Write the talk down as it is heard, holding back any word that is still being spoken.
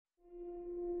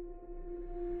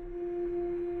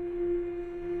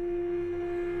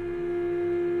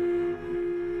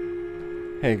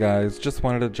Hey guys, just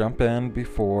wanted to jump in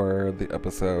before the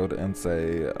episode and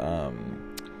say,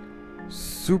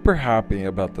 super happy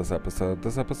about this episode.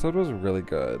 This episode was really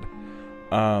good.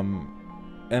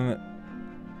 And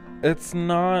it's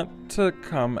not to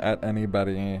come at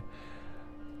anybody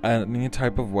any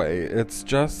type of way. It's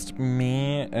just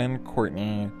me and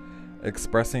Courtney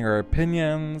expressing our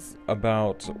opinions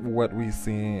about what we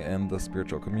see in the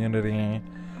spiritual community.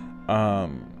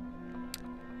 Um,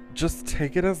 just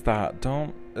take it as that.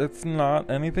 It's not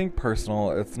anything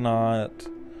personal. It's not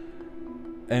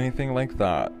anything like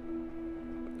that.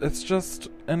 It's just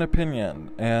an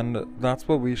opinion, and that's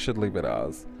what we should leave it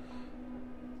as.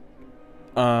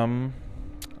 Um,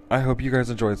 I hope you guys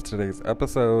enjoyed today's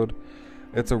episode.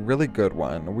 It's a really good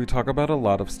one. We talk about a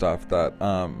lot of stuff that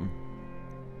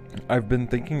I've been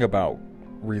thinking about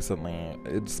recently,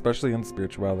 especially in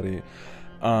spirituality.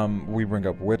 We bring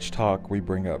up witch talk, we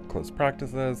bring up close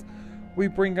practices, we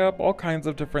bring up all kinds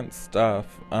of different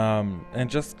stuff. And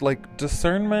just like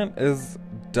discernment is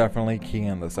definitely key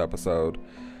in this episode.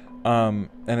 And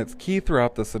it's key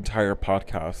throughout this entire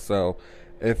podcast. So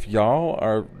if y'all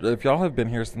have been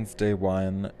here since day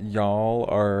one, y'all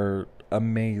are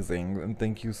amazing, and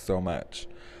thank you so much.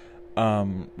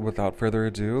 Without further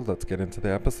ado, let's get into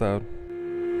the episode.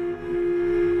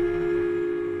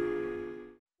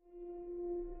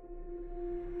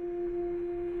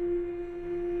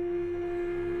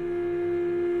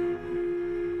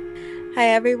 Hi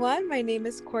everyone, my name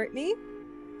is Courtney.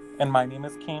 And my name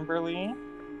is Kimberly.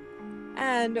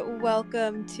 And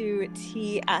welcome to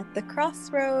Tea at the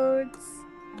Crossroads.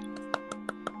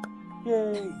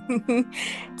 Yay!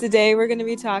 Today we're going to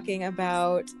be talking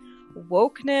about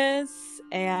wokeness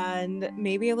and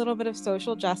maybe a little bit of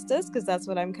social justice, because that's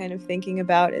what I'm kind of thinking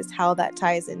about, is how that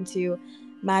ties into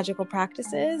magical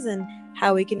practices and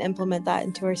how we can implement that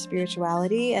into our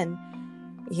spirituality, and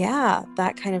yeah,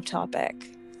 that kind of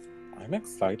topic. I'm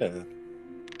excited.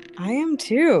 I am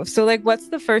too. So what's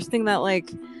the first thing that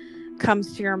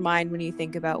comes to your mind when you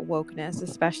think about wokeness,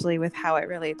 especially with how it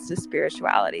relates to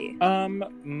spirituality?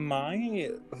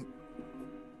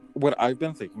 What I've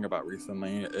been thinking about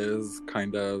recently is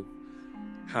kind of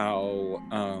how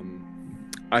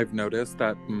I've noticed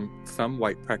that some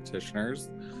white practitioners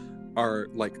are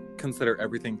consider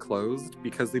everything closed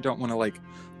because they don't want to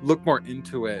look more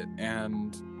into it,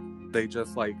 and they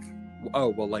just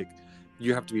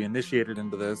you have to be initiated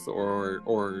into this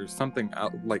or something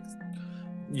out,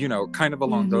 kind of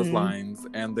along those lines,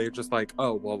 and they're just I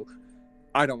don't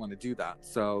want to do that,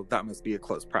 so that must be a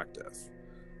closed practice.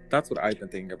 That's what I've been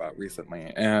thinking about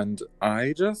recently. And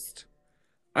I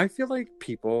feel like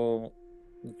people,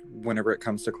 whenever it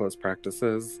comes to closed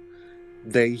practices,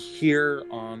 they hear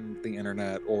on the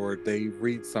internet or they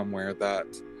read somewhere that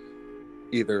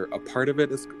either a part of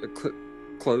it is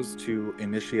closed to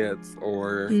initiates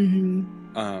or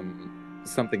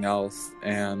something else,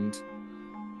 and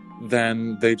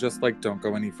then they just don't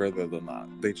go any further than that.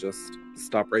 They just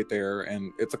stop right there,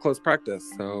 and it's a closed practice,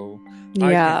 so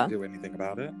I can't do anything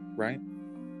about it, right?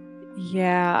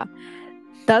 Yeah,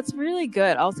 that's really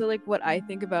good. Also, what I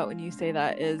think about when you say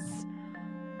that is,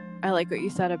 I like what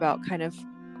you said about kind of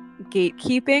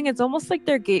gatekeeping. It's almost like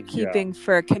they're gatekeeping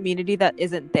for a community that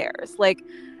isn't theirs.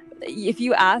 If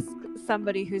you ask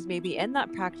somebody who's maybe in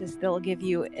that practice, they'll give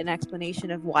you an explanation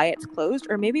of why it's closed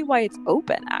or maybe why it's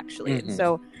open, actually. And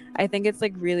so I think it's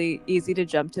really easy to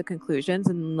jump to conclusions,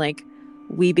 and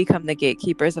we become the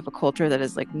gatekeepers of a culture that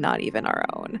is not even our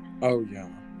own. Oh yeah,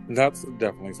 that's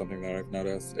definitely something that I've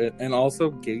noticed. And also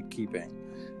gatekeeping.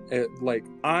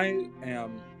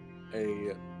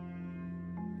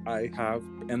 I have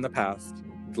in the past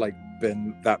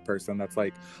been that person that's well,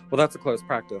 that's a closed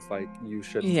practice, you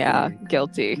shouldn't be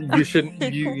guilty. You shouldn't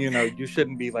you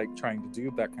shouldn't be trying to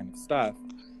do that kind of stuff.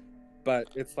 But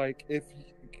it's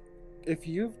if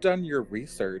you've done your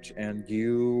research and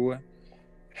you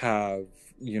have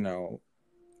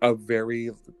a very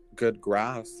good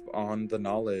grasp on the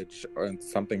knowledge or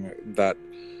something that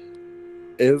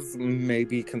is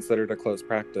maybe considered a closed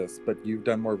practice, but you've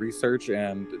done more research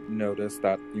and noticed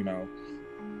that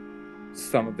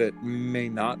some of it may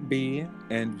not be,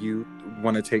 and you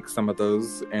want to take some of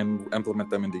those and implement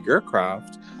them into your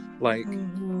craft,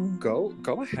 go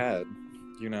ahead,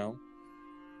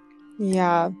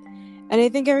 Yeah. And I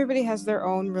think everybody has their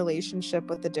own relationship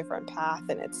with a different path,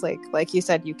 and it's like you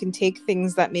said, you can take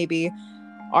things that maybe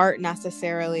aren't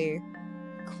necessarily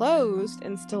closed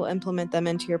and still implement them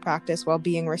into your practice while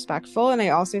being respectful. And I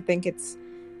also think it's,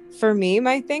 for me,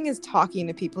 my thing is talking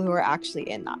to people who are actually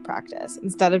in that practice,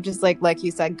 instead of just like you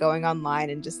said, going online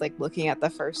and just looking at the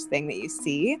first thing that you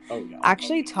see.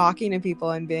 Actually talking to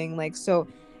people and being so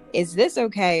is this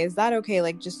okay? Is that okay?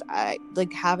 Like, just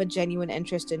like have a genuine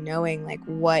interest in knowing like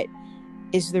what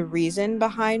is the reason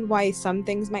behind why some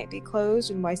things might be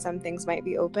closed and why some things might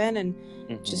be open, and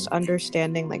just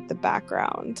understanding like the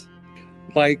background.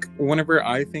 Like, whenever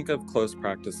I think of closed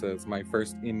practices, my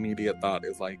first immediate thought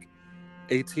is like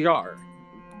ATR,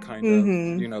 kind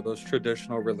of, those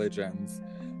traditional religions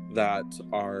that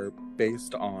are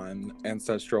based on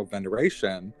ancestral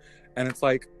veneration. And it's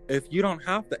like, if you don't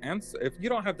have the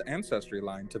ancestry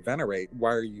line to venerate,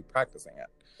 why are you practicing it?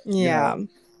 Yeah.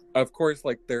 Of course,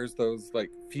 like, there's those like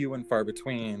few and far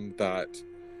between that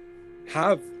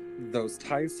have those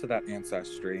ties to that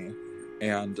ancestry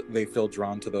and they feel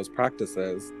drawn to those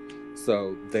practices,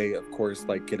 so they of course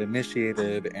like get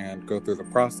initiated and go through the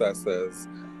processes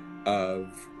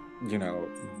of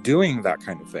doing that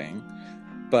kind of thing.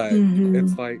 But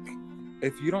it's like,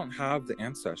 if you don't have the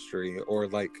ancestry or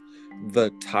like the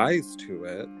ties to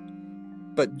it,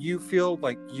 but you feel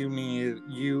like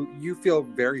you feel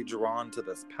very drawn to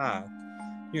this path,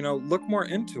 look more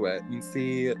into it and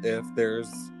see if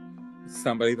there's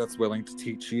somebody that's willing to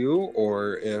teach you,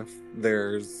 or if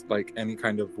there's like any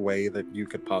kind of way that you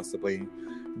could possibly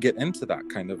get into that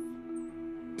kind of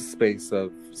space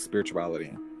of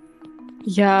spirituality.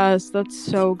 Yes, that's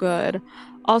so good.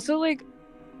 Also, like,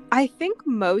 I think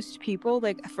most people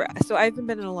so I've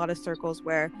been in a lot of circles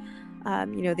where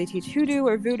they teach hoodoo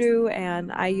or voodoo,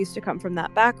 and I used to come from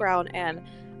that background, and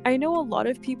I know a lot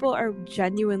of people are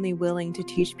genuinely willing to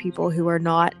teach people who are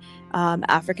not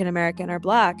African American or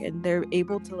Black, and they're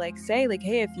able to like say like,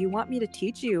 hey, if you want me to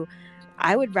teach you,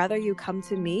 I would rather you come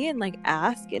to me and like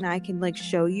ask, and I can like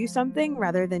show you something,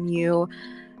 rather than you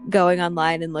going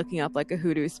online and looking up like a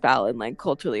hoodoo spell and like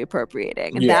culturally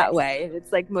appropriating. And that way,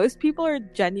 it's like most people are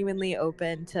genuinely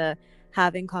open to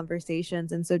having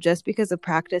conversations. And so just because a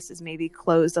practice is maybe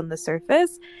closed on the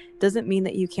surface doesn't mean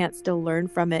that you can't still learn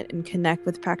from it and connect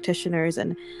with practitioners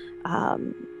and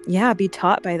be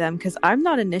taught by them. Because I'm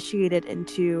not initiated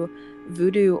into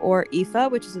voodoo or Ifa,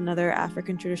 which is another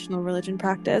African traditional religion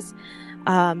practice.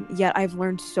 Yet I've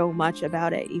learned so much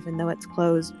about it, even though it's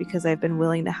closed, because I've been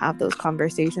willing to have those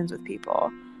conversations with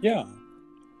people. Yeah.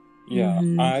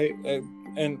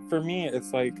 And for me,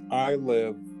 it's like, I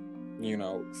live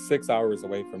 6 hours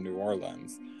away from New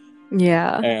Orleans.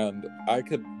 And I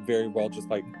could very well just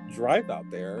like drive out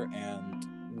there and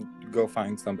go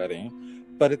find somebody.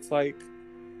 But it's like,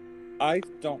 I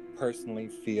don't personally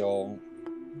feel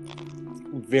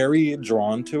very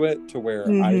drawn to it to where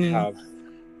I have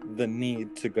the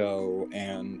need to go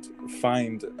and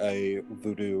find a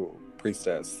voodoo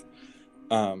priestess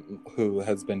who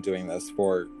has been doing this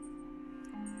for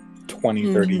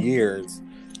 20, 30 years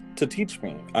to teach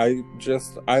me. I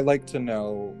like to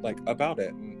know like about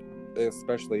it,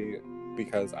 especially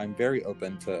because I'm very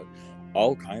open to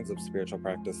all kinds of spiritual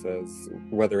practices,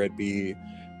 whether it be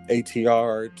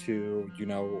ATR to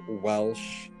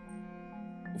Welsh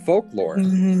folklore.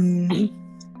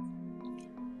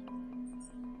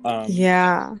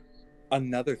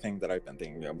 Another thing that I've been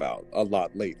thinking about a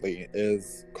lot lately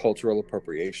is cultural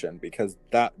appropriation, because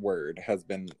that word has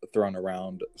been thrown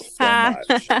around so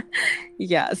much.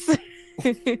 Yes.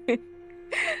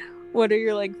 What are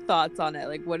your like thoughts on it?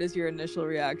 Like, what is your initial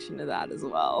reaction to that as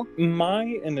well? My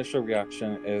initial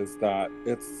reaction is that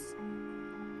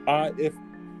if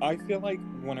I feel like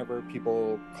whenever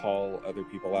people call other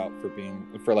people out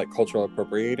for like cultural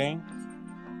appropriating,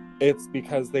 it's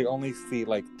because they only see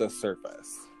like the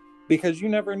surface. Because you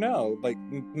never know, like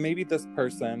maybe this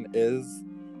person is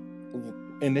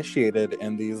initiated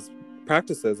in these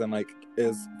practices and like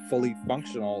is fully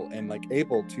functional and like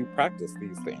able to practice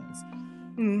these things.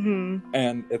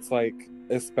 And it's like,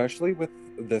 especially with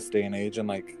this day and age, and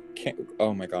like,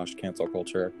 oh my gosh, cancel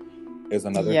culture is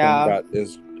another thing that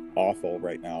is awful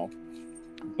right now.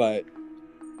 But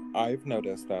I've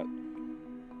noticed that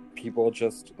people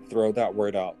just throw that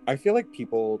word out. I feel like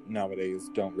people nowadays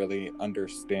don't really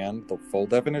understand the full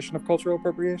definition of cultural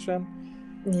appropriation.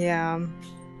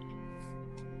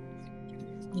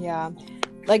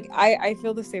 Like I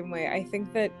feel the same way. I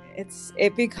think that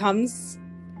it becomes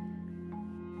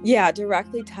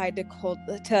directly tied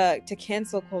to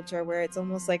cancel culture, where it's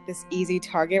almost like this easy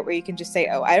target where you can just say,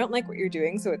 oh, I don't like what you're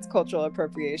doing, so it's cultural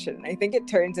appropriation. And I think it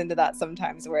turns into that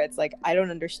sometimes, where it's like, I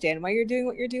don't understand why you're doing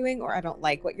what you're doing, or I don't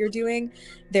like what you're doing,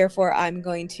 therefore I'm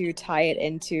going to tie it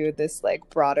into this like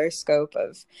broader scope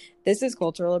of this is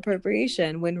cultural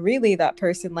appropriation, when really that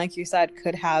person, like you said,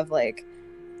 could have like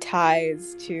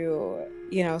ties to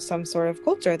some sort of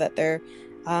culture that they're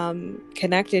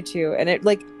connected to. And it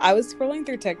like, I was scrolling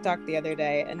through TikTok the other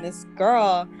day, and this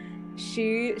girl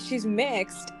she's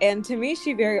mixed, and to me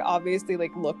she very obviously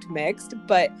like looked mixed,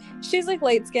 but she's like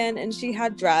light skinned and she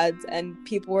had dreads, and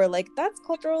people were like, that's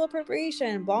cultural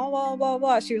appropriation, blah blah blah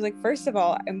blah. She was like, first of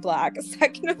all, I'm Black,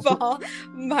 second of all,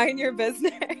 mind your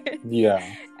business. Yeah.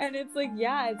 And it's like,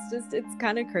 yeah, it's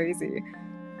kind of crazy.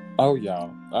 Oh yeah,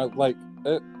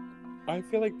 I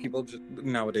feel like people just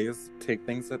nowadays take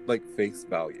things at like face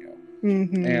value,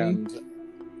 and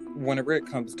whenever it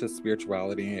comes to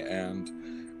spirituality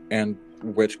and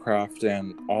witchcraft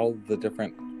and all the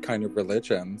different kind of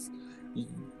religions,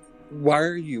 why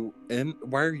are you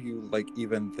like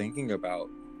even thinking about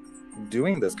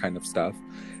doing this kind of stuff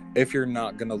if you're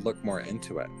not gonna look more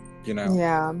into it, you know?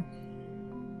 Yeah.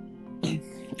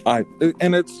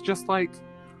 And it's just like,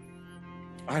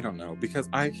 I don't know, because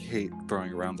I hate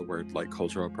throwing around the word like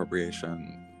cultural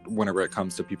appropriation whenever it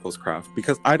comes to people's craft,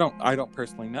 because I don't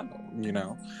personally know, you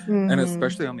know? And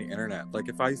especially on the internet, like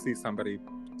if I see somebody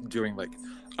doing like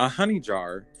a honey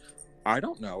jar, I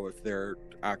don't know if they're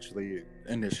actually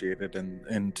initiated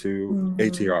into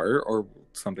ATR or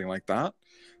something like that.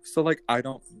 So like I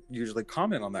don't usually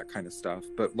comment on that kind of stuff,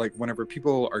 but like whenever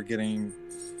people are getting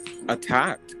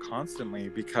attacked constantly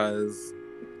because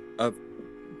of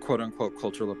quote unquote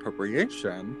cultural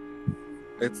appropriation,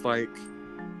 it's like,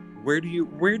 where do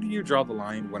you draw the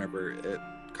line whenever it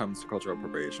comes to cultural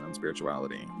appropriation and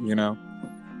spirituality, you know?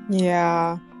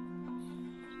 Yeah.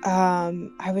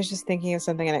 I was just thinking of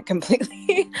something and it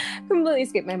completely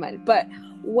escaped my mind. But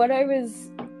what I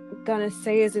was gonna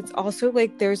say is, it's also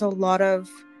like there's a lot of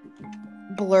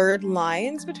blurred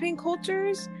lines between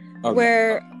cultures,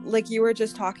 where like you were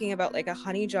just talking about like a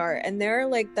honey jar, and they're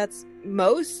like, that's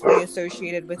mostly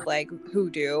associated with like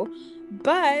hoodoo,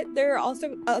 but there are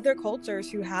also other cultures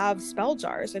who have spell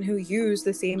jars and who use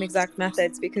the same exact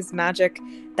methods, because magic,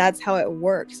 that's how it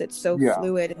works. It's so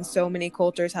fluid, and so many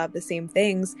cultures have the same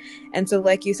things. And so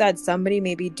like you said, somebody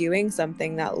may be doing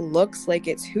something that looks like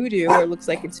it's hoodoo or looks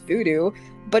like it's voodoo,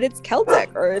 but it's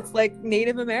Celtic or it's like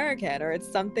Native American, or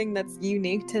it's something that's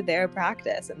unique to their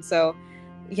practice. And so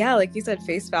yeah, like you said,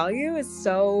 face value is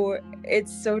so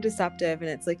deceptive, and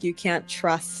it's like you can't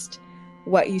trust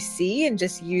what you see and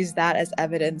just use that as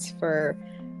evidence for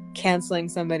canceling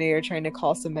somebody or trying to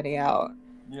call somebody out.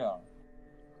 Yeah.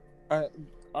 I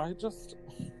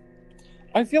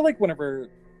feel like whenever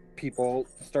people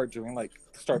start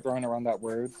throwing around that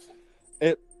word,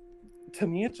 to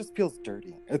me it just feels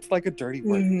dirty. It's like a dirty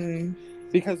word.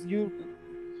 Because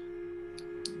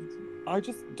I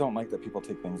just don't like that people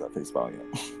take things at face value.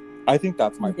 I think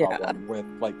that's my problem with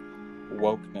like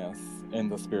wokeness in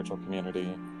the spiritual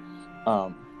community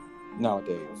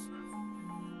nowadays.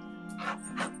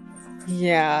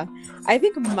 Yeah. I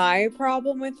think my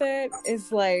problem with it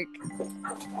is like,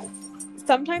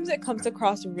 sometimes it comes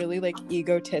across really like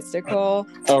egotistical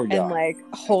and like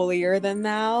holier than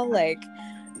thou, like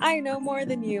I know more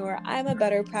than you, or I'm a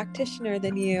better practitioner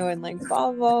than you, and like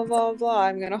blah blah blah blah,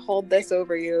 I'm gonna hold this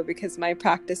over you because my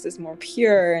practice is more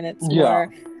pure and it's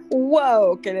more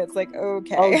woke. And it's like,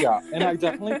 okay. Oh yeah. And I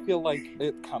definitely feel like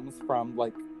it comes from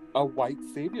like a white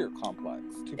savior complex,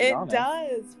 to be honest. It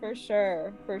does, for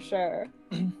sure.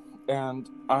 And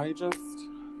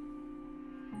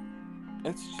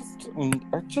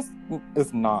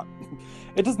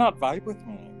it does not vibe with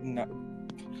me. No.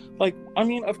 Like, I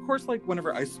mean, of course, like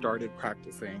whenever I started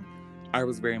practicing, I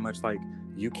was very much like,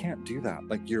 you can't do that.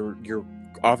 Like you're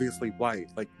obviously white.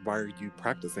 Like, why are you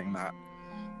practicing that?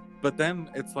 But then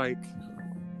it's like,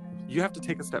 you have to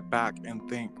take a step back and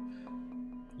think,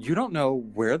 you don't know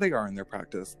where they are in their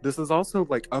practice. This is also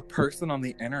like a person on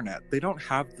the internet. They don't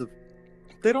have to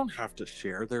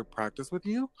share their practice with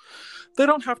you. They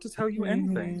don't have to tell you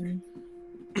anything.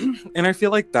 And I feel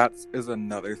like that is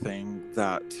another thing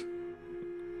that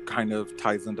kind of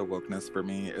ties into wokeness for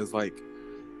me, is like,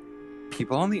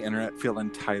 people on the internet feel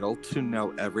entitled to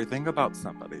know everything about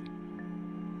somebody.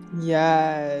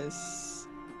 Yes.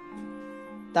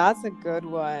 That's a good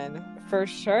one. For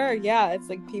sure. Yeah. It's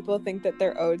like people think that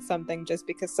they're owed something just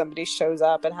because somebody shows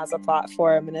up and has a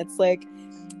platform. And it's like,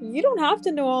 you don't have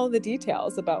to know all the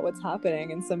details about what's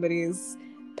happening in somebody's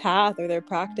path or their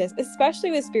practice,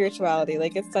 especially with spirituality.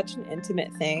 Like, it's such an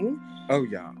intimate thing. Oh,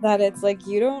 yeah. That it's like,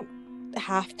 you don't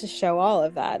have to show all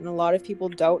of that. And a lot of people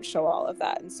don't show all of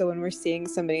that. And so when we're seeing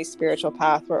somebody's spiritual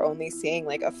path, we're only seeing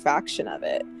like a fraction of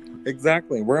it.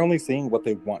 Exactly. We're only seeing what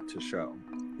they want to show.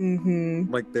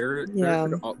 Like there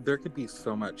could be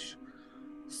so much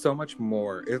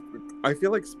more. I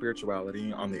feel like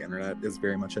spirituality on the internet is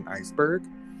very much an iceberg,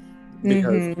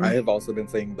 because I have also been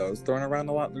seeing those thrown around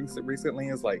a lot recently,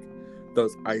 is like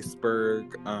those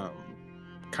iceberg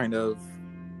kind of,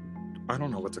 I don't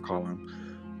know what to call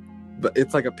them, but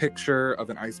it's like a picture of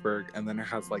an iceberg, and then it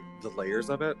has like the layers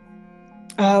of it.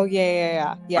 Oh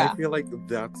yeah. I feel like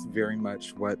that's very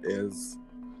much what is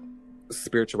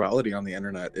spirituality on the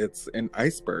internet. It's an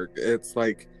iceberg. It's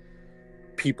like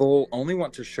people only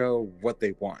want to show what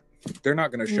they want. They're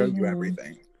not going to show you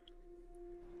everything.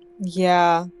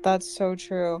 Yeah, that's so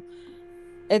true.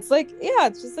 It's like, yeah,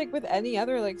 it's just like with any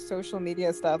other like social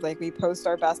media stuff, like we post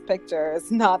our best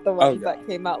pictures, not the ones that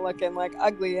came out looking like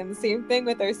ugly. And the same thing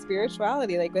with our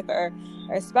spirituality, like with our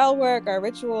spell work, our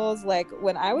rituals. Like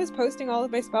when I was posting all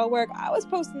of my spell work, I was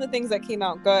posting the things that came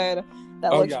out good,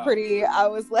 that looked pretty. I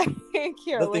was like,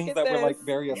 here, the look things at that this. were like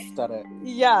very aesthetic.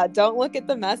 Yeah, don't look at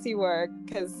the messy work,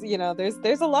 because you know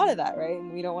there's a lot of that, right?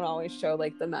 And we don't want to always show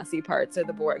like the messy parts or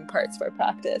the boring parts for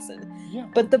practice. And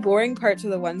but the boring parts are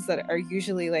the ones that are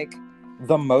usually like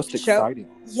the most exciting.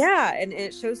 Yeah, and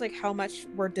it shows like how much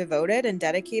we're devoted and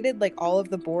dedicated. Like all of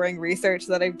the boring research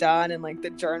that I've done and like the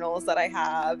journals that I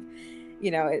have,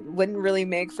 you know, it wouldn't really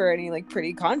make for any like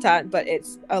pretty content, but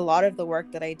it's a lot of the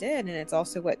work that I did, and it's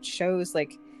also what shows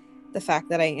like the fact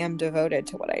that I am devoted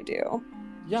to what I do.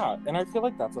 Yeah, and I feel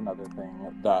like that's another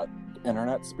thing that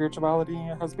internet spirituality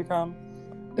has become.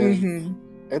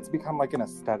 It's become like an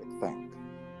aesthetic thing.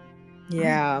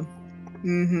 Yeah.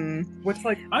 Which,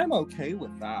 like, I'm okay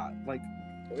with that. Like,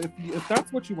 if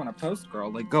that's what you want to post, girl,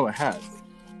 like, go ahead.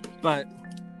 But,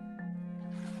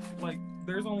 like,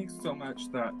 there's only so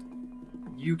much that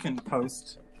you can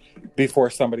post before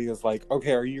somebody is like,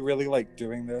 okay, are you really, like,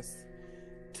 doing this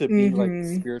to be, like,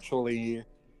 spiritually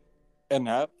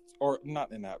inept? Or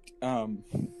not inept,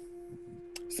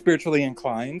 spiritually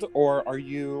inclined? Or are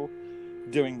you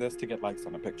doing this to get likes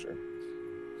on a picture?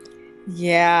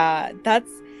 Yeah,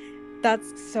 that's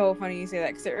so funny you say that,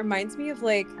 because it reminds me of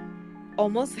like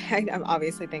almost, I'm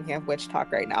obviously thinking of Witch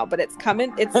Talk right now, but it's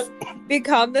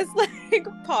become this like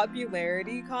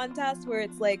popularity contest where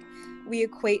it's like we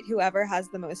equate whoever has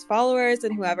the most followers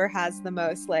and whoever has the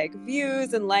most like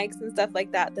views and likes and stuff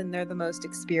like that, then they're the most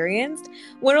experienced,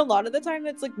 when a lot of the time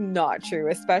that's like not true,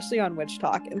 especially on Witch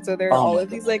Talk. And so there are all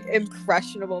of these like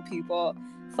impressionable people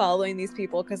following these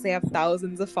people because they have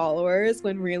thousands of followers,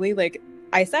 when really, like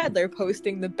I said, they're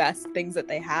posting the best things that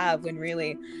they have, when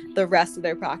really the rest of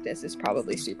their practice is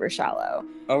probably super shallow.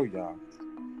 Oh yeah,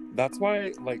 that's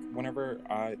why, like,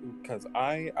 because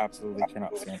I absolutely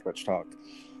cannot stand Witch Talk,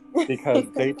 because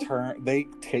they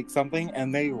take something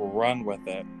and they run with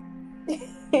it,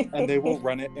 and they will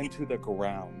run it into the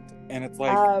ground, and it's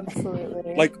like,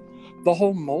 absolutely, like the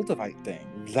whole Moldavite thing,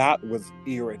 that was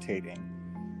irritating.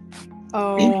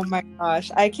 Oh my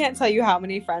gosh. I can't tell you how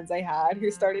many friends I had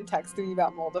who started texting me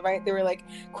about Moldavite. They were like,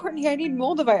 Courtney, I need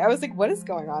Moldavite. I was like, what is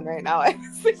going on right now? I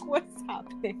was like, what's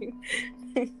happening?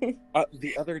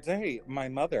 The other day, my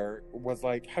mother was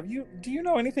like, do you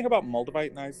know anything about Moldavite?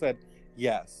 And I said,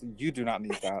 yes, you do not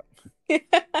need that.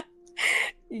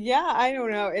 Yeah, I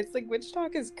don't know. It's like Witch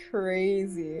Talk is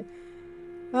crazy.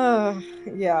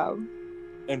 Yeah.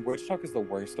 And Witch Talk is the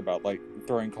worst about like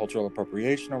throwing cultural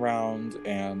appropriation around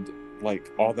and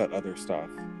like all that other stuff.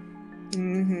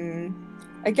 Again,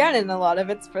 and a lot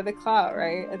of it's for the clout,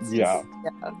 right? It's yeah.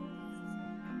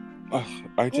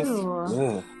 I just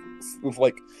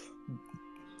like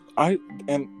it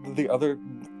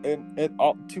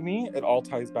all, to me, it all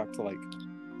ties back to like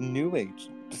New Age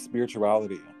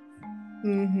spirituality.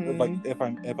 Like if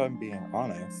I'm being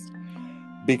honest,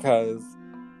 because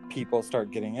people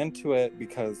start getting into it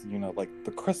because, you know, like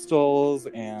the crystals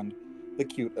and the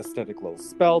cute aesthetic little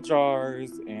spell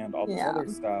jars and all this other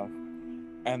stuff.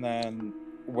 And then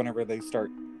whenever they start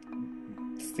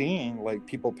seeing like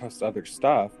people post other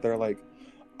stuff, they're like,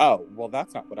 oh, well,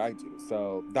 that's not what I do,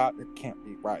 so that can't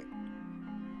be right.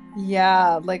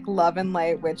 Yeah, like Love and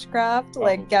Light witchcraft.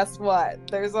 Like, guess what?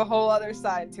 There's a whole other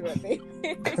side to it, baby.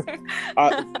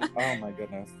 Oh my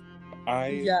goodness.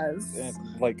 I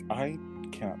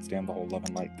cannot stand the whole Love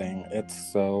and Light thing.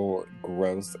 It's so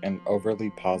gross and overly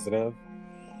positive.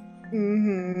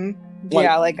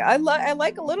 Yeah, like I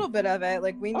like a little bit of it.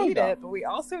 Like we need it, but we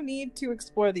also need to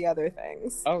explore the other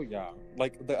things. Oh yeah,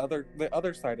 like the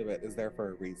other side of it is there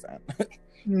for a reason.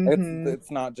 It's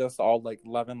not just all like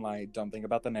love and light. Don't think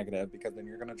about the negative, because then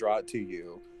you're gonna draw it to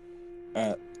you.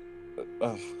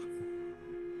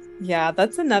 Yeah,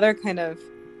 that's another kind of,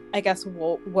 I guess,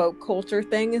 woke culture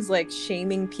thing, is like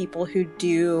shaming people who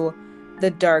do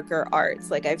the darker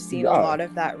arts. Like I've seen a lot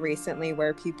of that recently,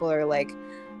 where people are like,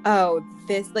 oh,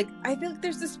 this, like, I feel like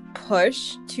there's this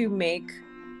push to make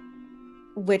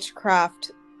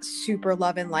witchcraft super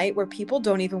love and light, where people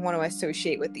don't even want to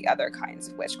associate with the other kinds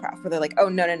of witchcraft, where they're like, oh,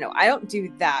 no, I don't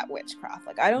do that witchcraft.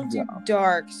 Like, I don't do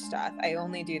dark stuff. I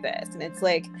only do this. And it's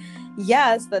like,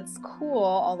 yes, that's cool,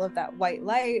 all of that white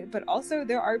light, but also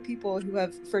there are people who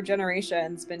have for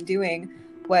generations been doing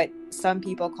what some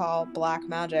people call black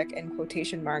magic in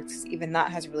quotation marks. Even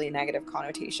that has really negative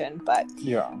connotation, but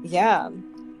yeah.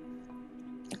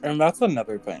 And that's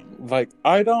another thing. Like,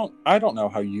 I don't know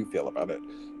how you feel about it,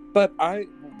 but I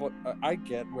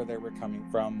get where they were coming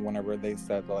from whenever they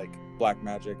said like black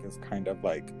magic is kind of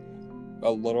like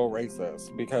a little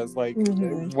racist, because like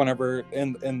whenever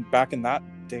in back in that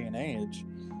day and age,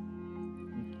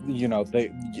 you know,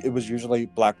 it was usually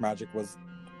black magic was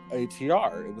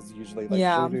ATR. It was usually like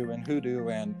voodoo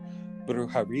and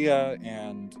brujeria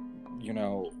and, you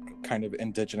know, kind of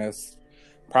indigenous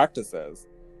practices,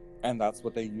 and that's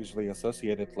what they usually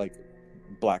associated like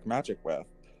black magic with.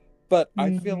 But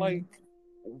I feel like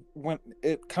when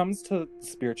it comes to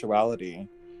spirituality,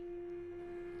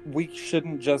 we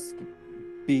shouldn't just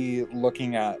be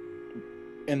looking at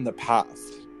in the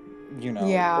past, you know.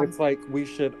 It's like we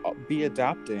should be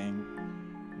adapting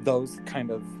those kind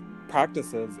of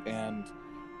practices and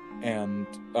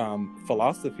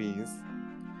philosophies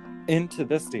into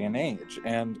this day and age,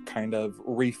 and kind of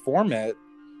reform it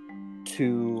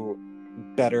to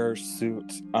better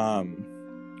suit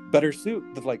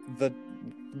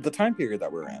the time period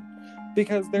that we're in,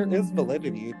 because there is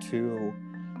validity to,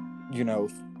 you know,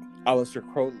 Aleister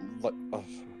Crowley.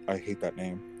 I hate that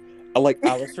name. I like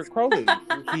Aleister Crowley.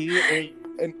 He is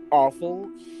an awful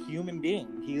human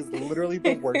being. He is literally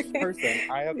the worst person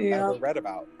I have ever read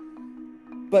about.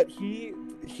 But he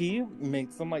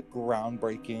made some like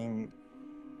groundbreaking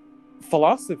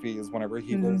philosophies whenever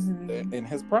he was in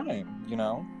his prime, you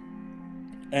know.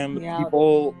 And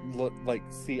people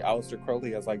see Aleister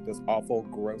Crowley as like this awful,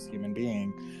 gross human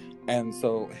being, and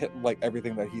so like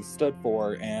everything that he stood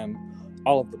for and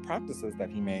all of the practices that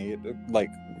he made, like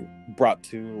brought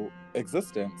to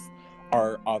existence,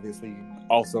 are obviously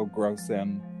also gross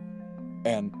and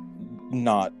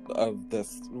not of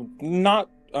this, not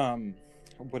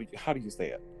how do you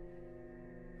say it?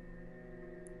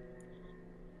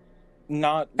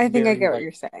 Not. I think I get what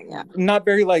you're saying. Yeah. Not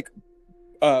very like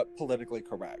politically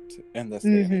correct in this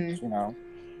day and age, you know.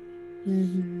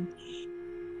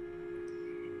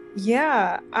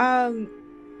 Yeah.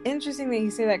 Interesting that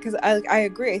you say that, because I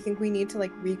agree. I think we need to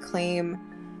like reclaim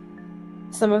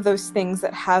some of those things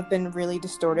that have been really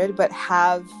distorted but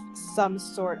have some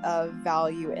sort of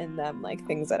value in them, like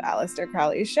things that Aleister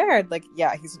Crowley shared. Like,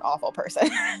 yeah, he's an awful person.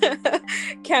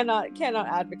 cannot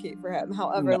advocate for him.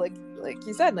 However, like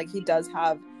you said, like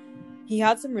he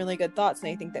had some really good thoughts,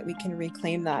 and I think that we can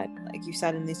reclaim that, like you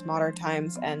said, in these modern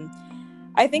times. And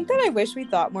I think that I wish we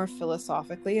thought more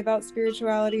philosophically about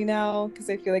spirituality now, because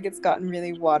I feel like it's gotten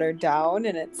really watered down,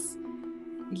 and it's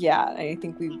I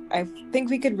think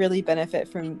we could really benefit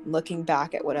from looking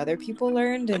back at what other people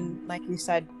learned, and like you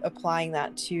said, applying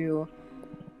that to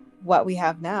what we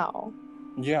have now.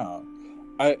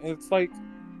 It's like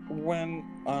when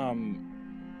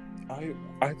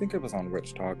I think it was on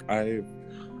Witch Talk. I've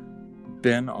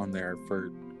been on there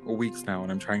for weeks now,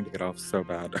 and I'm trying to get off so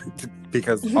bad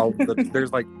because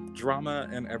there's like drama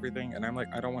and everything, and I'm like,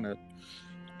 I don't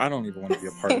even want to be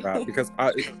a part of that, because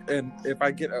if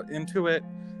I get into it,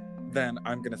 then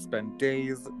I'm gonna spend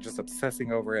days just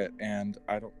obsessing over it, and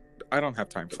I don't have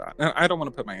time for that, and I don't want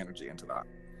to put my energy into that.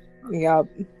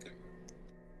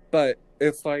 But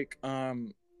it's like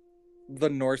the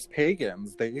Norse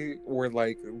pagans, they were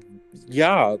like,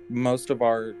 most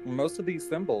of these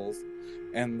symbols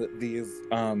and these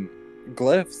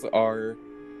glyphs are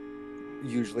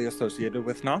usually associated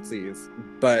with Nazis,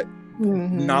 but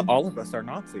not all of us are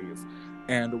Nazis,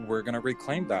 and we're gonna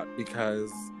reclaim that,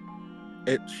 because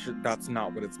that's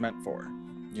not what it's meant for,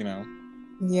 you know.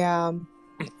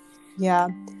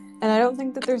 And I don't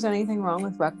think that there's anything wrong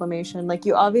with reclamation. Like,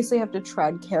 you obviously have to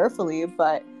tread carefully,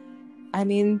 but I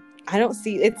mean, I don't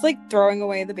see, it's like throwing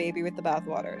away the baby with the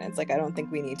bathwater, and it's like, I don't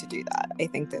think we need to do that. I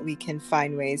think that we can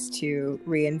find ways to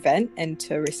reinvent and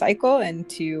to recycle and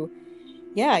to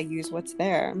use what's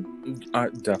there.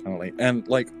 Definitely. And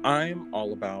like, I'm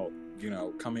all about, you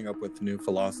know, coming up with new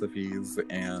philosophies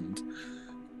and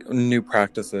new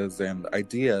practices and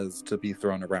ideas to be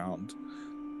thrown around,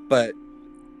 but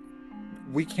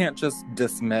we can't just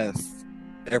dismiss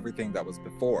everything that was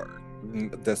before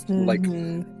this, like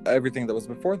everything that was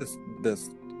before this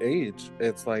age.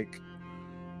 It's like,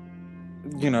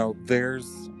 you know,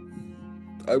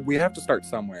 we have to start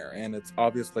somewhere, and it's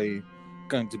obviously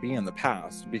going to be in the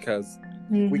past, because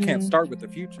we can't start with the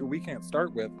future. We can't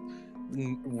start with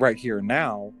right here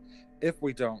now if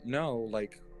we don't know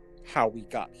like how we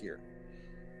got here.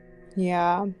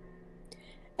 Yeah.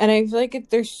 And I feel like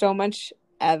there's so much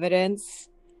evidence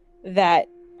that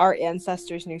our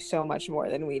ancestors knew so much more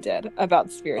than we did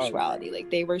about spirituality. Oh, yeah. Like,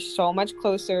 they were so much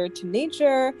closer to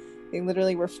nature. They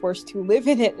literally were forced to live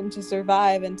in it and to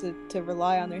survive and to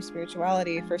rely on their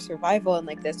spirituality for survival. And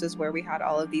like, this is where we had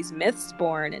all of these myths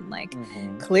born. And like,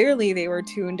 clearly they were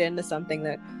tuned into something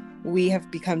that we have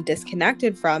become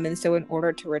disconnected from. And so in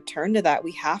order to return to that,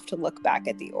 we have to look back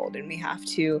at the old and we have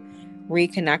to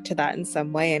reconnect to that in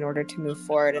some way in order to move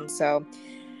forward. And so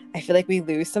I feel like we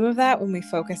lose some of that when we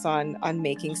focus on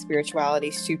making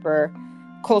spirituality super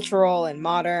cultural and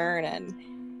modern. And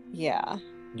yeah.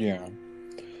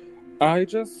 I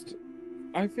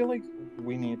feel like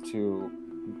we need to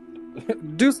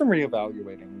do some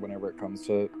reevaluating whenever it comes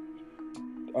to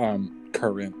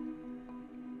current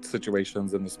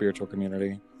situations in the spiritual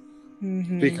community.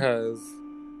 Because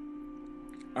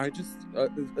I just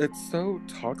it's so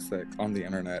toxic on the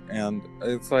internet, and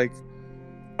it's like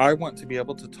I want to be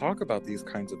able to talk about these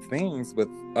kinds of things with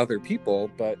other people,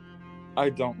 but I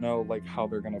don't know like how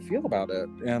they're going to feel about it.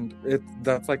 And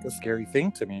that's like a scary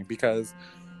thing to me, because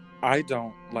I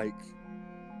don't like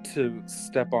to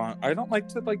step on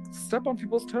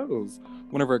people's toes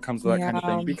whenever it comes to that kind of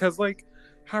thing, because like,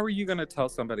 how are you going to tell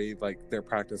somebody like their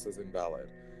practice is invalid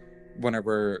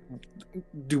whenever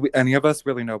any of us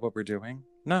really know what we're doing?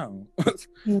 No.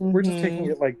 We're just taking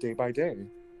it like day by day.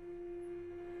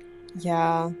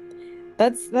 Yeah,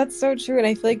 that's so true. And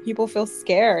I feel like people feel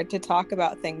scared to talk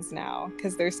about things now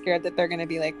because they're scared that they're going to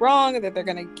be like wrong, or that they're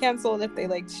going to get canceled if they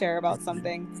like share about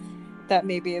something that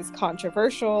maybe is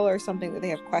controversial or something that they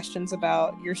have questions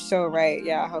about. You're so right.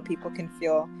 Yeah, how people can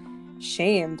feel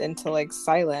shamed into like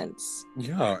silence.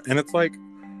 Yeah, and it's like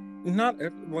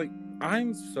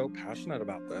I'm so passionate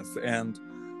about this, and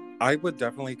I would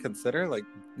definitely consider like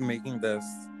making this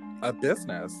a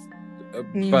business,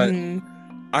 but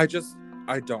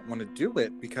I don't want to do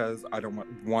it because I don't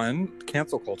want, one,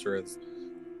 cancel culture is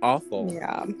awful.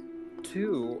 Yeah.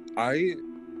 Two, I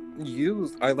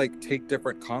like take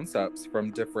different concepts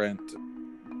from different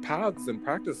paths and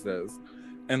practices,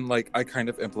 and like I kind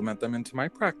of implement them into my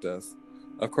practice.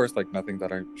 Of course, like nothing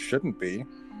that I shouldn't be,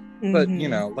 but you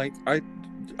know, like I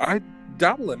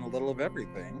dabble in a little of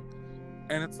everything,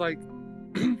 and it's like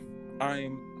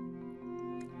I'm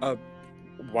a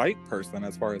white person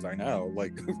as far as I know.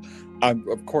 Like I'm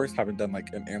of course haven't done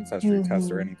like an ancestry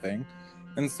test or anything,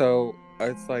 and so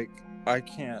it's like I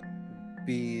can't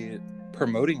be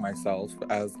promoting myself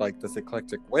as like this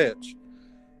eclectic witch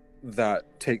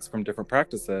that takes from different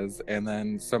practices, and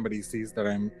then somebody sees that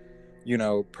I'm, you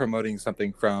know, promoting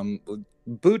something from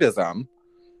Buddhism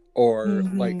or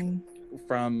like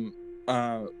from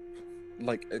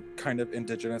like kind of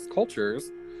indigenous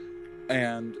cultures,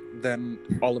 and then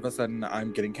all of a sudden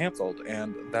I'm getting canceled,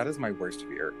 and that is my worst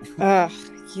fear.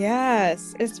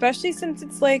 Yes, especially since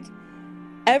it's like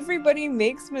everybody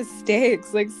makes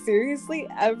mistakes. Like seriously,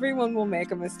 everyone will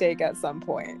make a mistake at some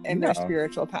point in their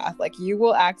spiritual path. Like you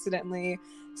will accidentally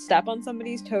step on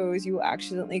somebody's toes, you will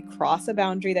accidentally cross a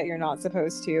boundary that you're not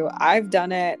supposed to. I've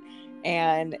done it,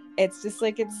 and it's just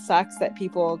like, it sucks that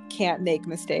people can't make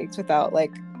mistakes without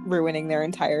like ruining their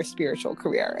entire spiritual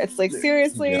career. It's like,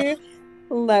 seriously,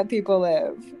 let people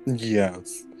live.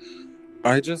 Yes.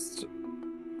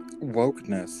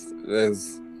 Wokeness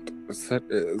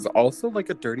is also like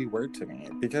a dirty word to me,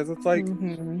 because it's like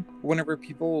whenever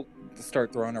people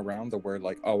start throwing around the word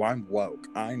like, oh, I'm woke,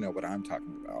 I know what I'm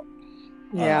talking about.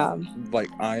 Like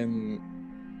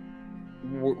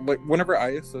whenever I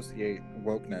associate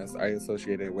wokeness, I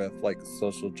associate it with like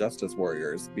social justice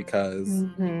warriors, because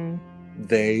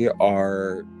they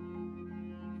are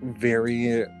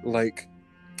very like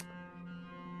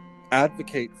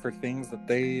advocate for things that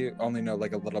they only know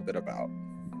like a little bit about,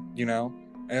 you know?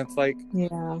 And it's like,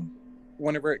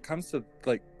 whenever it comes to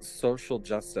like social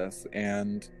justice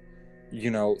and, you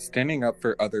know, standing up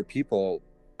for other people,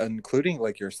 including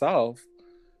like yourself,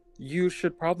 you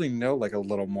should probably know like a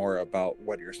little more about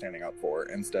what you're standing up for,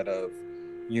 instead of,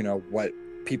 you know, what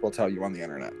people tell you on the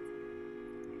internet.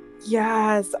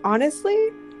 Yes,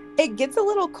 honestly, it gets a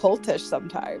little cultish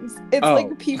sometimes. It's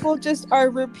like people just are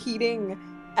repeating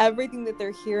everything that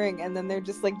they're hearing, and then they're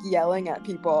just like yelling at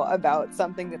people about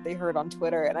something that they heard on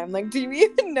Twitter, and I'm like, do you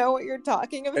even know what you're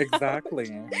talking about?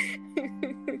 Exactly.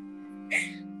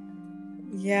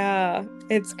 Yeah,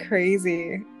 it's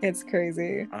crazy. It's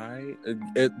crazy.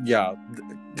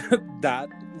 That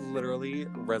literally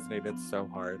resonated so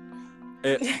hard.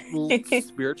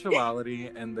 Spirituality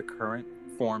in the current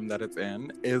form that it's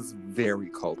in is very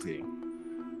culty.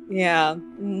 Yeah.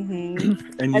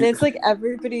 Mm-hmm. And it's like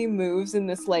everybody moves in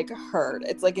this like herd.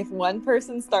 It's like if one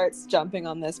person starts jumping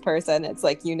on this person, it's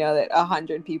like you know that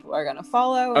 100 people are gonna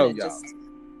follow, and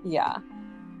yeah.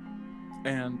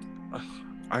 And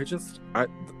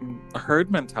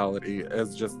herd mentality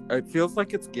is just, it feels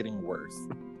like it's getting worse.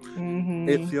 Mm-hmm.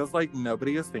 It feels like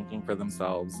nobody is thinking for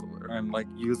themselves and like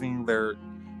using their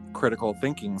critical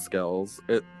thinking skills.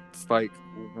 It's like,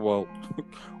 well,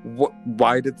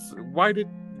 why did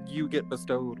you get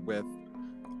bestowed with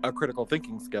a critical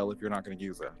thinking skill if you're not going to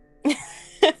use it?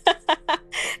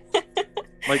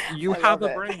 Like, you have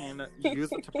a brain,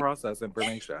 use it to process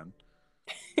information.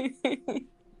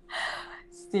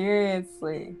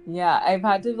 Seriously. Yeah, I've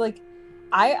had to like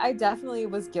I definitely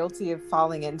was guilty of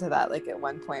falling into that like at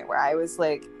one point where I was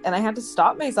like, and I had to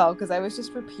stop myself because I was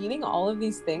just repeating all of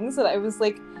these things that I was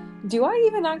like, do I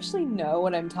even actually know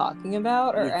what I'm talking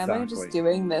about, or am I just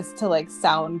doing this to like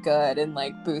sound good and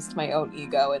like boost my own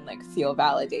ego and like feel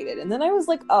validated? And then I was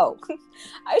like, oh,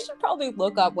 I should probably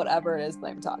look up whatever it is that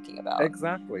I'm talking about.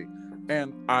 Exactly.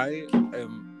 And I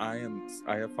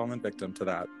have fallen victim to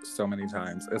that so many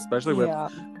times, especially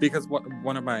because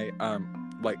one of my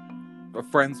like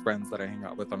friends that I hang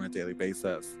out with on a daily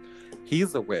basis,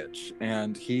 he's a witch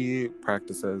and he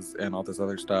practices and all this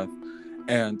other stuff,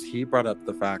 and he brought up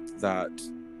the fact that,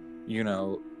 you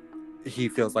know, he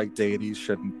feels like deities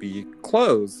shouldn't be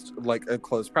closed, like a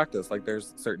closed practice. Like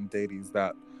there's certain deities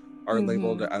that are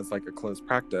labeled as like a closed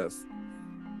practice,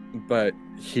 but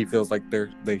he feels like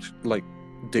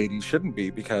deities shouldn't be,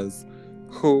 because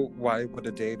why would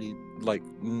a deity like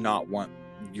not want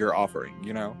your offering,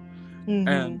 you know?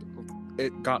 And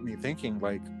it got me thinking,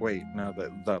 like, wait, no,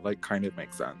 that like kind of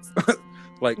makes sense.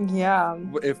 Like, yeah,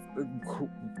 if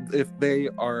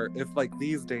like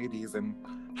these deities and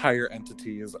higher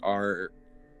entities are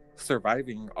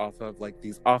surviving off of like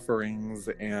these offerings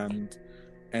and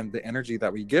the energy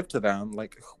that we give to them,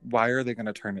 like, why are they going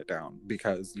to turn it down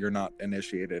because you're not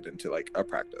initiated into like a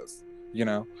practice, you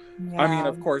know? I mean,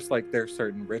 of course, like there's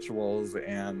certain rituals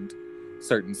and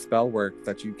certain spell work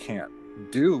that you can't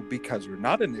do because you're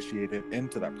not initiated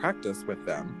into that practice with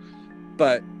them,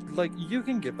 but like you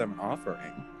can give them an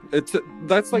offering.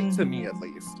 That's like, to me at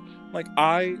least, like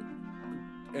I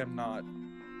am not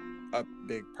a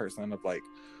big person of like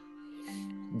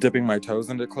dipping my toes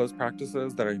into closed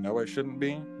practices that I know I shouldn't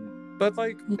be, but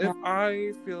like if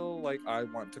I feel like I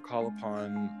want to call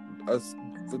upon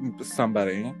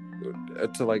somebody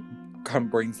to like come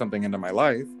bring something into my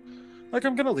life, like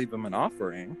I'm gonna leave them an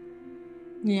offering.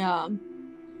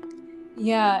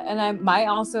 And I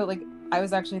also like, I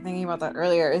was actually thinking about that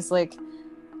earlier, is like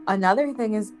another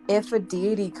thing is if a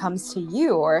deity comes to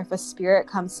you, or if a spirit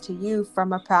comes to you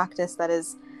from a practice that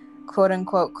is quote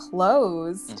unquote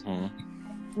closed,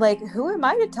 like who am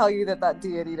I to tell you that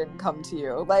deity didn't come to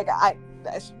you? Like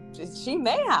she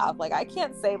may have, like I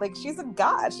can't say, like she's a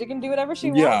god, she can do whatever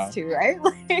she wants to, right?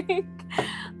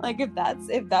 Like if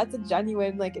that's a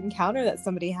genuine like encounter that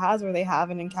somebody has, where they have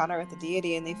an encounter with the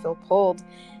deity and they feel pulled,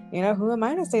 you know, who am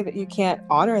I to say that you can't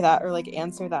honor that or like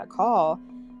answer that call?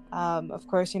 Of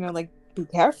course, you know, like be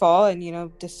careful and, you know,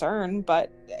 discern,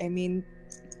 but I mean,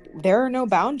 there are no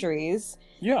boundaries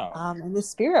in the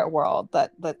spirit world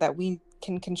that we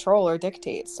can control or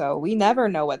dictate, so we never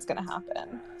know what's going to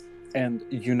happen. And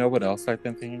you know what else I've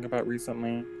been thinking about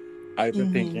recently? I've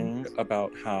been thinking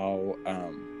about how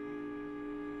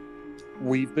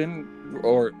we've been,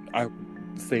 or I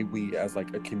say we as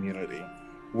like a community,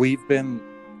 we've been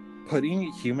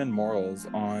putting human morals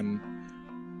on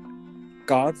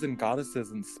gods and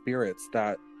goddesses and spirits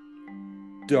that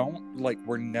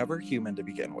were never human to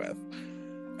begin with.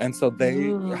 And so they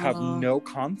have no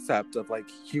concept of like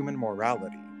human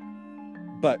morality.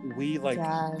 But we like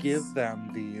give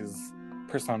them these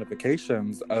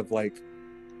personifications of like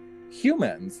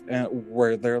humans, and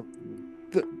where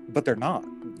but they're not,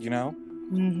 you know?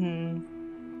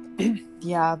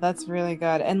 Yeah, that's really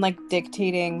good. And like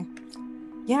dictating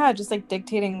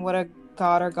what a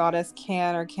god or goddess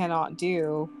can or cannot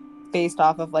do based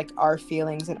off of like our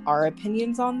feelings and our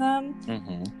opinions on them,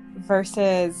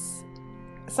 versus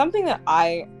something that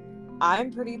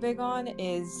I'm pretty big on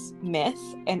is myth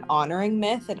and honoring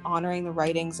the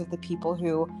writings of the people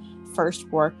who first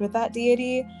worked with that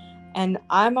deity. And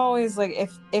I'm always like,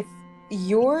 if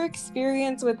your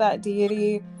experience with that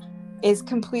deity is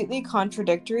completely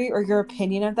contradictory, or your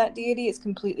opinion of that deity is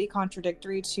completely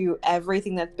contradictory to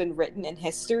everything that's been written in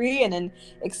history and in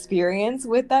experience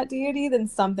with that deity, then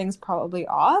something's probably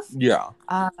off.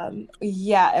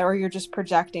 Or you're just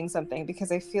projecting something,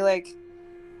 because I feel like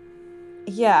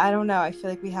yeah, I don't know. I feel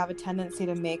like we have a tendency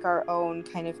to make our own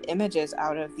kind of images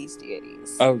out of these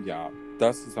deities. Oh yeah,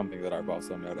 that's something that I've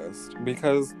also noticed,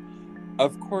 because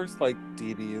of course, like,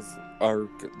 deities are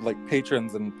like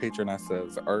patrons and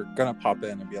patronesses are gonna pop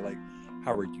in and be like,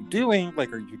 how are you doing?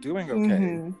 Like, are you doing okay?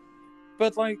 Mm-hmm.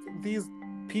 But like, these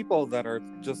people that are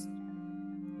just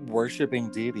worshiping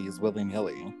deities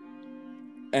willy-nilly,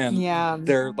 and Yeah.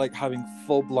 they're like having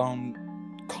full-blown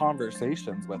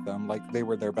conversations with them like they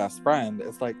were their best friend,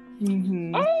 it's like,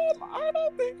 Mm-hmm. I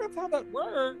don't think that's how that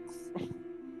works.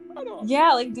 I don't.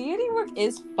 Yeah, like deity work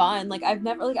is fun. Like I've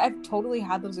totally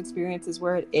had those experiences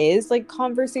where it is like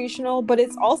conversational, but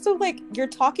it's also like you're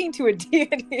talking to a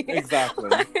deity. Exactly.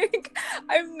 Like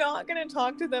I'm not gonna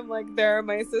talk to them like they're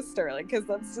my sister, like because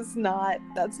that's not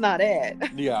it.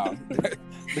 Yeah.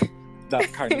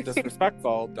 That's kind of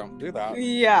disrespectful. Don't do that.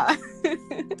 Yeah.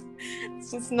 It's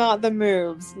just not the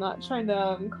moves. Not trying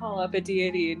to call up a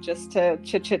deity just to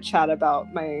chit chat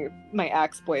about my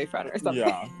ex-boyfriend or something.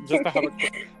 Yeah, just to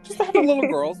have a little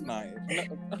girls' night.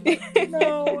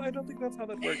 No, I don't think that's how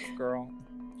that works, girl.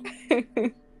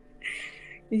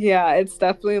 Yeah, it's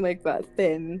definitely like that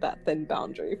thin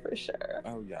boundary for sure.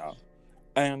 Oh yeah,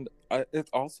 and it's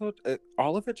also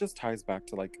all of it just ties back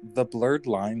to like the blurred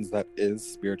lines that is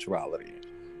spirituality,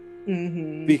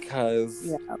 Mm-hmm. because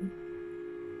Yeah.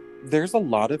 there's a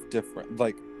lot of different,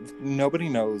 like, nobody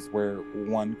knows where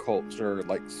one culture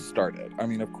like started. I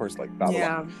mean, of course, like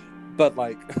Babylon, but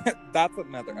like that's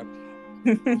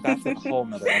a whole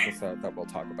nother episode that we'll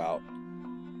talk about.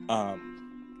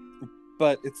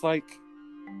 But it's like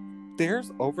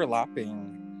there's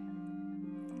overlapping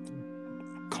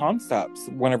concepts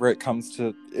whenever it comes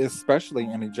to, especially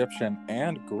in Egyptian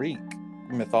and Greek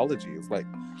mythologies. Like,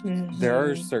 there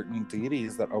are certain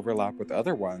deities that overlap with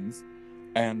other ones,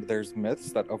 and there's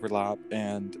myths that overlap,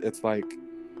 and it's like,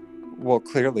 well,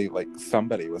 clearly, like,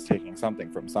 somebody was taking something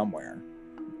from somewhere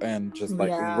and just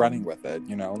like running with it,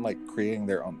 you know, like creating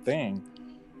their own thing.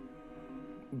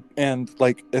 And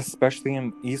like, especially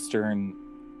in Eastern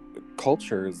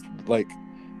cultures, like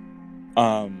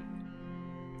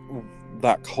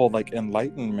that whole like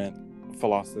Enlightenment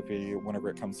philosophy, whenever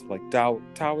it comes to like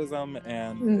Taoism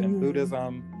and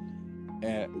Buddhism,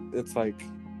 and it's like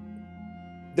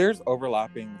there's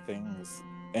overlapping things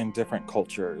in different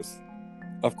cultures.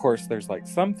 Of course, there's like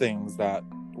some things that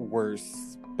were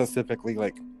specifically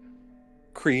like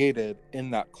created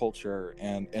in that culture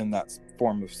and in that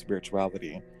form of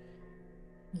spirituality.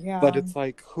 Yeah. But it's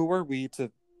like, who are we to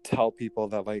tell people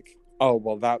that like, oh,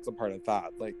 well, that's a part of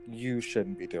that, like, you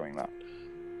shouldn't be doing that.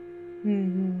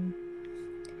 Mm-hmm.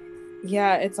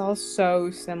 Yeah, it's all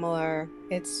so similar.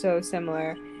 It's so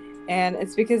similar. And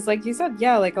it's because, like you said,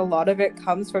 yeah, like a lot of it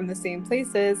comes from the same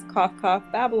places. Cough, cough,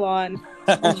 Babylon.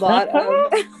 A lot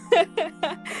of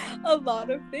a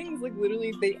lot of things, like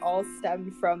literally, they all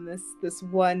stemmed from this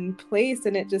one place,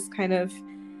 and it just kind of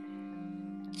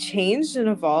changed and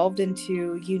evolved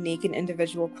into unique and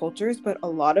individual cultures. But a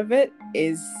lot of it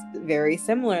is very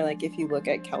similar. Like if you look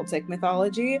at Celtic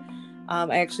mythology,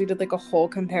 I actually did like a whole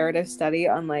comparative study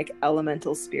on like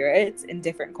elemental spirits in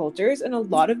different cultures, and a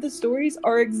lot of the stories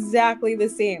are exactly the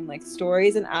same. Like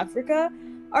stories in Africa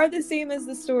are the same as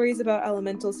the stories about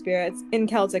elemental spirits in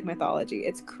Celtic mythology.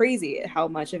 It's crazy how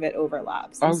much of it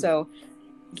overlaps. And so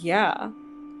yeah,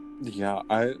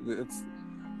 it's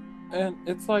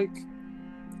like,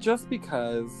 just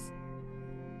because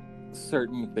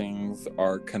certain things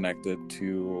are connected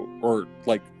to, or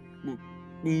like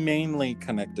mainly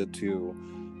connected to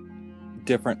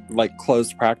different like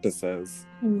closed practices,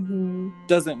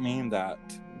 doesn't mean that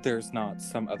there's not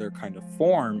some other kind of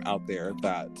form out there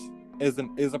that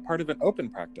is a part of an open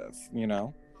practice, you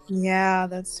know? Yeah,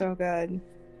 that's so good.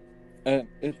 And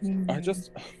I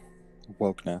just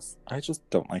wokeness, I just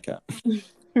don't like it.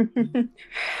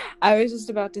 I was just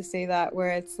about to say that, where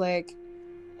it's like,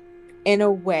 in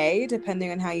a way,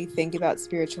 depending on how you think about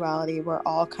spirituality, we're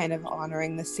all kind of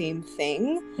honoring the same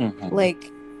thing.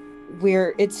 Like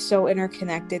it's so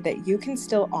interconnected that you can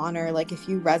still honor, like if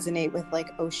you resonate with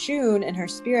like Oshun and her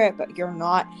spirit, but you're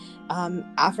not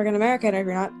African American, or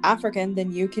you're not African,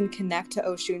 then you can connect to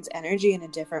Oshun's energy in a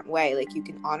different way. Like you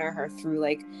can honor her through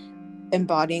like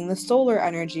embodying the solar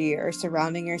energy, or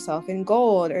surrounding yourself in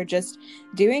gold, or just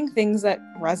doing things that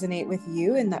resonate with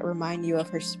you and that remind you of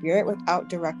her spirit without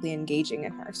directly engaging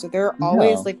in her. So there are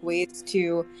always like ways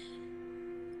to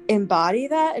embody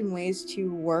that, and ways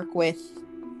to work with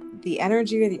the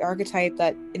energy or the archetype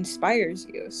that inspires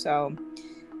you. So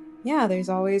yeah, there's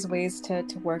always ways to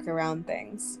work around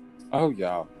things. Oh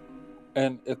yeah.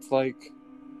 And it's like,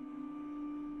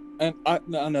 and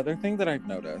another thing that I've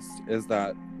noticed is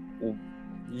that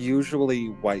usually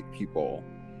white people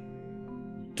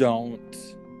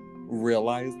don't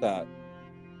realize that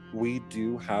we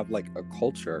do have like a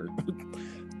culture.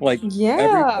 Like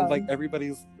Yeah.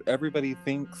 everybody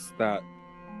thinks that,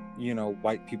 you know,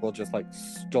 white people just like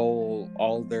stole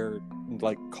all their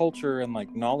like culture and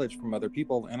like knowledge from other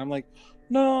people, and I'm like,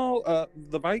 no,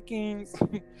 the Vikings,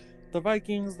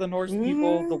 the Norse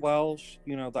people, the Welsh,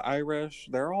 you know, the Irish,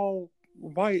 they're all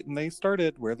white and they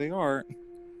started where they are.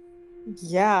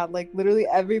 Yeah, like literally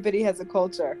everybody has a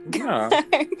culture. Yeah.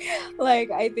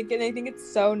 Like I think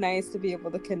it's so nice to be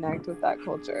able to connect with that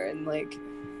culture, and like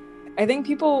I think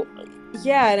people,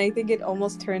 yeah, and I think it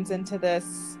almost turns into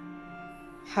this,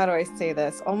 how do I say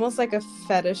this? Almost like a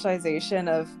fetishization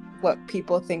of what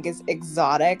people think is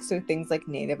exotic. So things like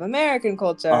Native American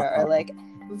culture or like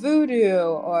voodoo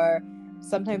or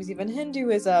sometimes even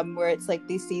Hinduism, where it's like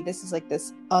they see this as like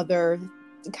this other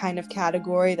kind of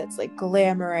category that's like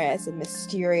glamorous and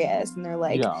mysterious, and they're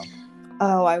like, Yeah.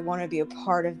 oh, I want to be a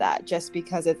part of that, just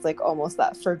because it's like almost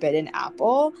that forbidden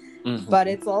apple. Mhm. But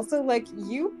it's also like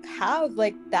you have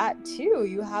like that too.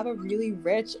 You have a really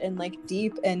rich and like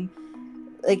deep and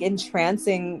like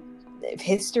entrancing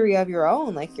history of your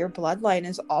own. Like your bloodline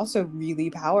is also really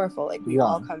powerful. Like we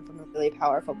all come from a really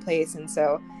powerful place, and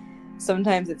so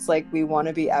sometimes it's like we want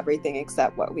to be everything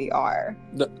except what we are.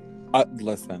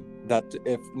 Listen, that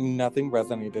if nothing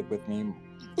resonated with me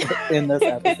in this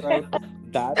episode,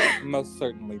 that most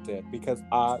certainly did, because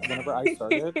whenever I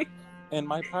started in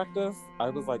my practice, I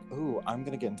was like, ooh, I'm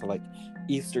gonna get into like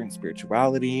Eastern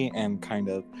spirituality and kind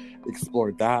of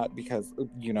explore that, because,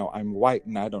 you know, I'm white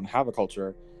and I don't have a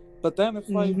culture. But then it's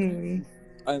like, and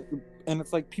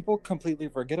it's like people completely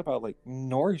forget about like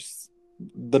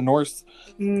the Norse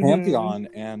pantheon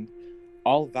and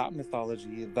all of that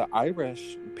mythology, the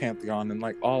Irish pantheon and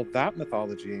like all that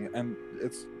mythology, and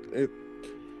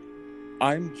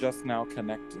I'm just now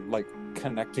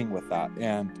connecting with that,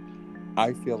 and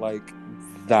I feel like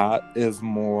that is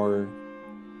more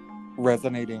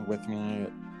resonating with me,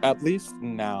 at least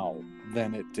now,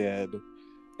 than it did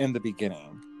in the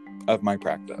beginning of my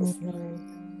practice.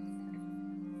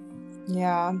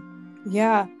 Yeah,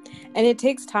 and it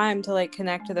takes time to like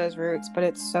connect to those roots, but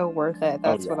it's so worth it.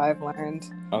 That's what I've learned.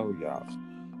 Oh yeah,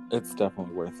 it's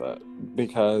definitely worth it,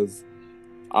 because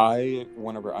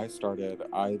whenever I started,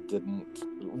 I didn't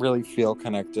really feel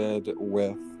connected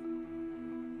with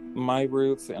my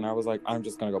roots, and I was like, I'm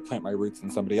just gonna go plant my roots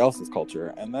in somebody else's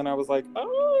culture. And then I was like,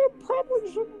 oh, I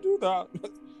probably shouldn't do that.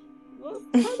 That's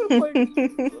kind of like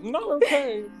not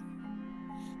okay.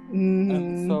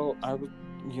 And so I was,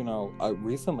 you know,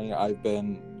 recently I've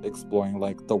been exploring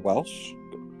like the Welsh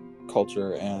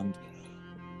culture and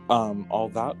all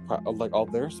that, like all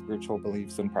their spiritual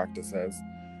beliefs and practices,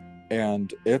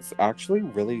 and it's actually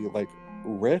really like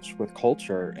rich with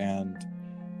culture, and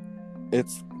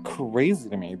it's crazy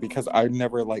to me, because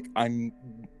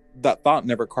that thought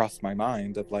never crossed my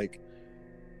mind of like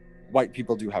white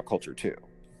people do have culture too.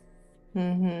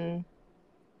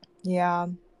 Yeah,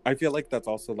 I feel like that's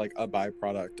also like a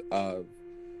byproduct of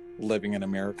living in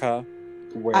America,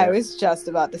 where I was just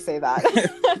about to say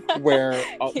that. where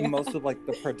most of like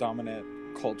the predominant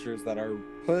cultures that are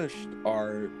pushed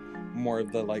are more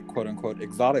of the like quote unquote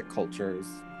exotic cultures,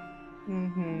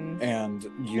 and,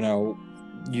 you know,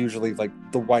 usually like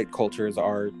the white cultures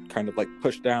are kind of like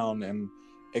pushed down and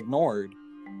ignored.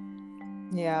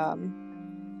 Yeah,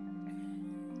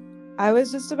 I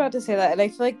was just about to say that, and I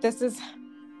feel like this is,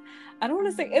 I don't want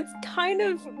to say, it's kind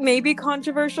of maybe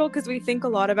controversial, because we think a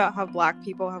lot about how Black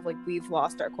people have like, we've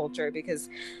lost our culture because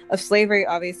of slavery.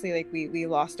 Obviously, like we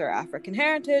lost our African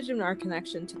heritage and our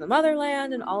connection to the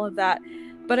motherland and all of that.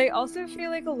 But I also feel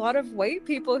like a lot of white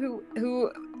people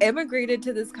who immigrated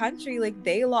to this country, like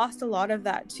they lost a lot of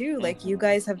that too. Like you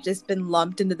guys have just been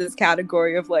lumped into this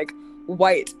category of like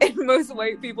white, and most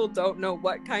white people don't know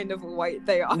what kind of white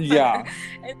they are. Yeah.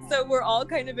 And so we're all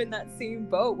kind of in that same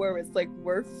boat where it's like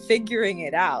we're figuring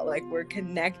it out, like we're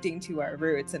connecting to our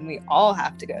roots, and we all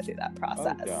have to go through that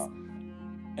process. Oh, yeah.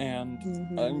 And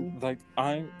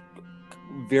I'm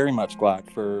very much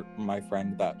glad for my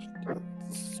friend that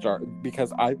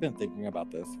because I've been thinking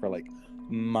about this for like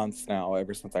months now,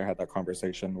 ever since I had that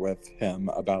conversation with him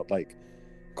about like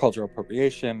cultural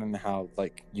appropriation and how,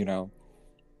 like, you know,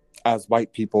 as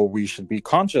white people we should be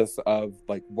conscious of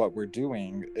like what we're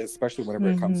doing, especially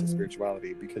whenever it comes to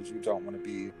spirituality, because you don't want to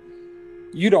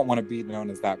be known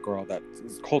as that girl that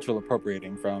is cultural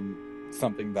appropriating from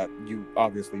something that you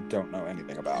obviously don't know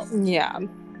anything about. Yeah.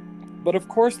 But of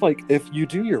course, like, if you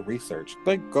do your research,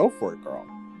 like, go for it, girl.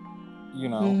 You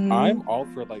know, I'm all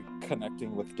for like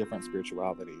connecting with different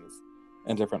spiritualities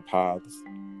and different paths.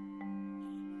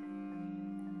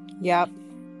 Yep.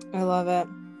 I love it.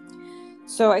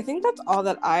 So I think that's all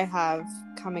that I have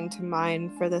coming to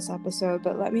mind for this episode,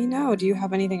 but let me know. Do you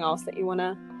have anything else that you want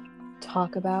to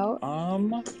talk about?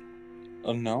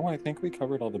 No, I think we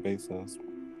covered all the bases.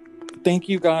 Thank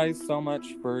you guys so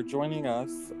much for joining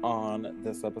us on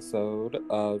this episode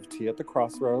of Tea at the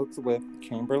Crossroads with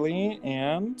Kimberly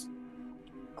and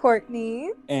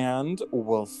Courtney. And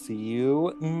we'll see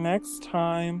you next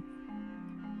time.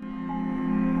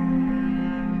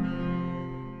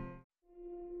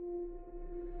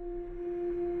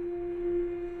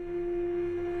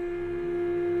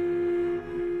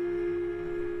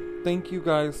 Thank you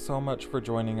guys so much for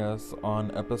joining us on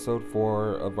episode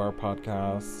 4 of our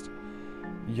podcast.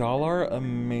 Y'all are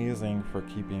amazing for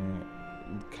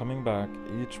coming back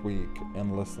each week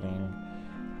and listening.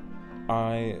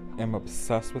 I am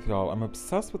obsessed with y'all. I'm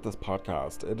obsessed with this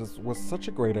podcast. Was such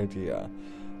a great idea.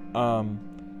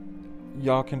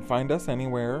 Y'all can find us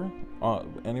anywhere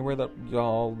that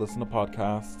y'all listen to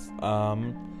podcasts.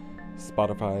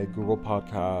 Spotify, Google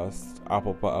Podcasts,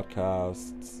 Apple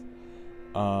Podcasts,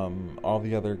 all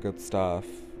the other good stuff.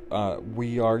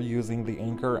 We are using the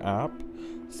Anchor app,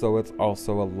 so it's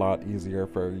also a lot easier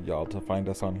for y'all to find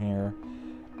us on here.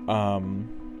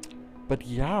 But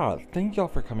yeah, thank y'all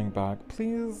for coming back.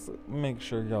 Please make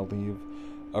sure y'all leave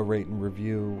a rate and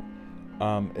review.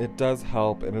 It does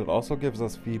help, and it also gives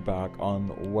us feedback on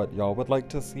what y'all would like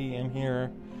to see in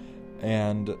here.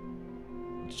 And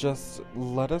just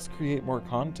let us create more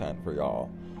content for y'all.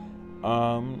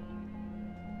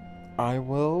 I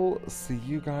will see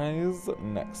you guys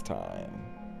next time.